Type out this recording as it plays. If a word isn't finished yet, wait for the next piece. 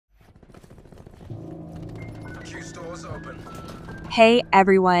Hey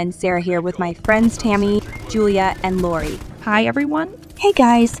everyone, Sarah here with my friends Tammy, Julia, and Lori. Hi everyone. Hey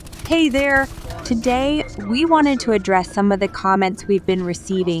guys. Hey there. Today, we wanted to address some of the comments we've been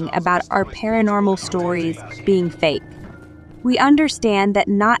receiving about our paranormal stories being fake. We understand that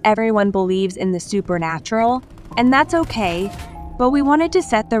not everyone believes in the supernatural, and that's okay, but we wanted to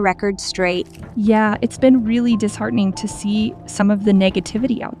set the record straight. Yeah, it's been really disheartening to see some of the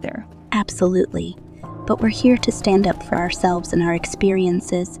negativity out there. Absolutely. But we're here to stand up for ourselves and our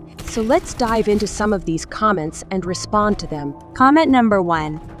experiences. So let's dive into some of these comments and respond to them. Comment number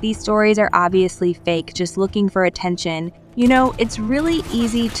 1. These stories are obviously fake, just looking for attention. You know, it's really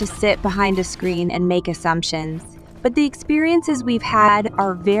easy to sit behind a screen and make assumptions. But the experiences we've had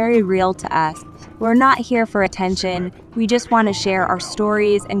are very real to us. We're not here for attention. We just want to share our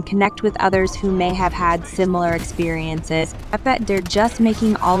stories and connect with others who may have had similar experiences. I bet they're just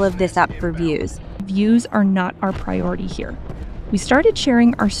making all of this up for views. Views are not our priority here. We started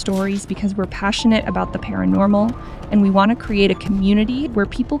sharing our stories because we're passionate about the paranormal, and we want to create a community where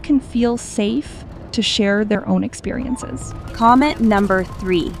people can feel safe to share their own experiences. Comment number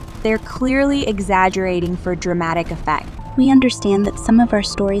 3. They're clearly exaggerating for dramatic effect. We understand that some of our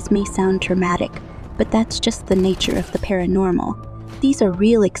stories may sound dramatic, but that's just the nature of the paranormal. These are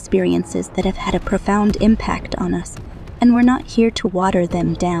real experiences that have had a profound impact on us, and we're not here to water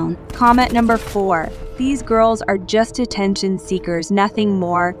them down. Comment number 4. These girls are just attention seekers, nothing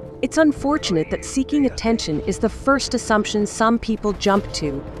more. It's unfortunate that seeking attention is the first assumption some people jump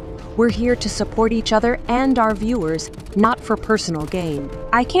to. We're here to support each other and our viewers, not for personal gain.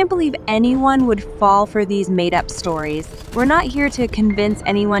 I can't believe anyone would fall for these made-up stories. We're not here to convince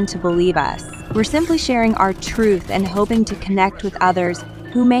anyone to believe us. We're simply sharing our truth and hoping to connect with others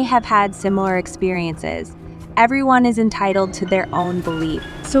who may have had similar experiences. Everyone is entitled to their own belief.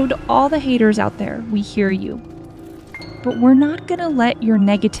 So to all the haters out there, we hear you. But we're not gonna let your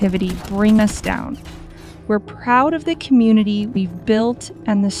negativity bring us down. We're proud of the community we've built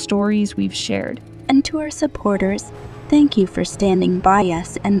and the stories we've shared. And to our supporters, thank you for standing by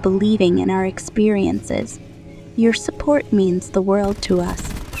us and believing in our experiences. Your support means the world to us.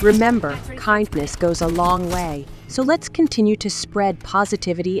 Remember, kindness goes a long way. So let's continue to spread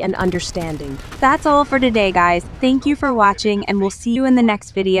positivity and understanding. That's all for today, guys. Thank you for watching, and we'll see you in the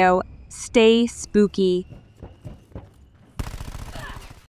next video. Stay spooky.